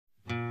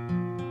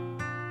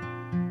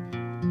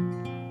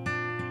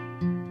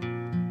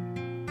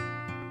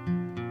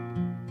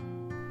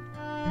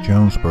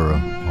Jonesboro,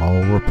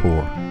 all were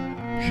poor.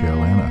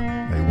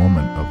 Shellanna, a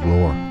woman of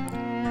lore.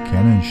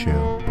 Cannon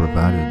shell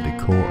provided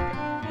decor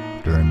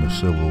during the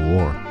Civil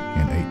War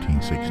in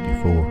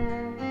 1864.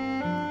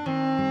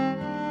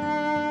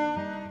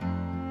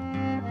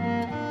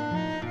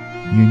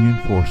 Union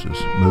forces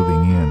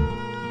moving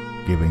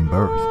in, giving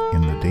birth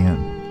in the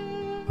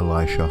den.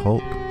 Elisha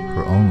Holt,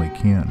 her only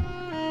kin,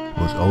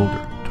 was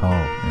older, tall,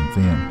 and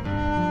thin.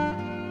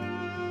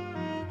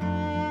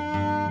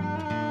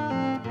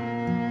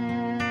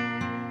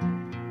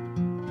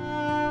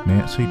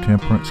 Nancy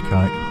Temperance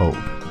Kite Holt,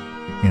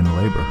 in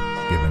labor,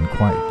 given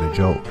quite the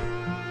jolt.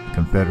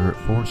 Confederate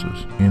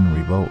forces in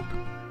revolt,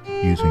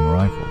 using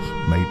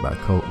rifles made by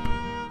Colt.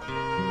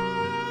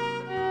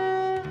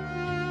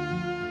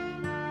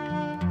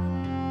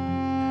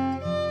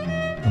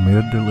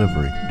 Amid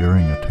delivery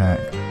during attack,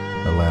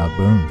 a loud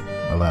boom,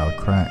 a loud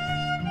crack.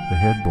 The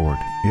headboard,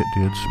 it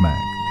did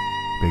smack.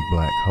 Big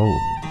black hole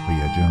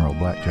via General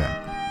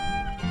Blackjack.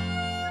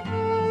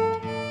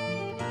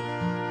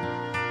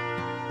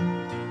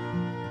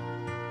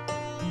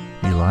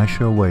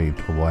 Elisha waved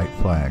a white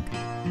flag.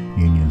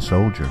 Union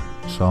soldier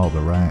saw the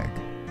rag.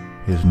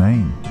 His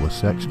name was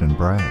Sexton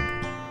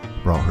Bragg.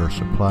 Brought her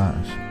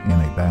supplies in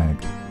a bag.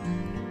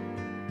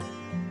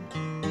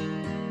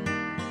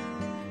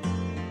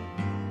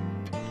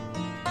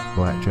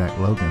 Blackjack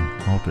Logan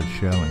halted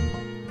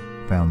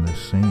shelling. Found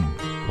this scene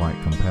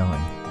quite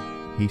compelling.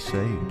 He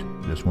saved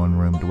this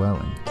one-room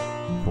dwelling.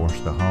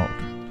 Forced a halt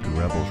to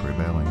rebels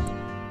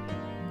rebelling.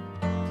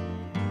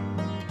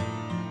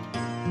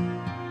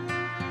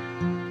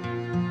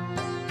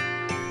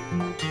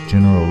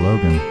 General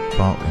Logan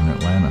fought in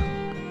Atlanta,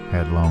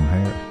 had long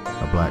hair,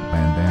 a black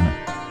bandana,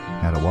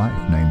 had a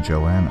wife named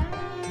Joanna,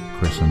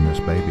 christened this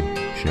baby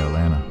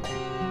Shellanna.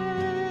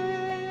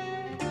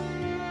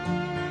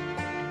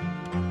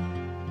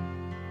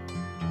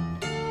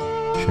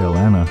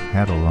 Shellanna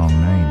had a long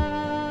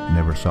name,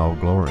 never saw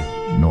glory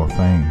nor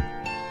fame,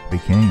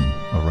 became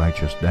a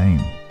righteous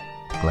dame,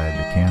 glad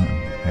the cannon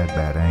had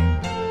bad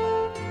aim.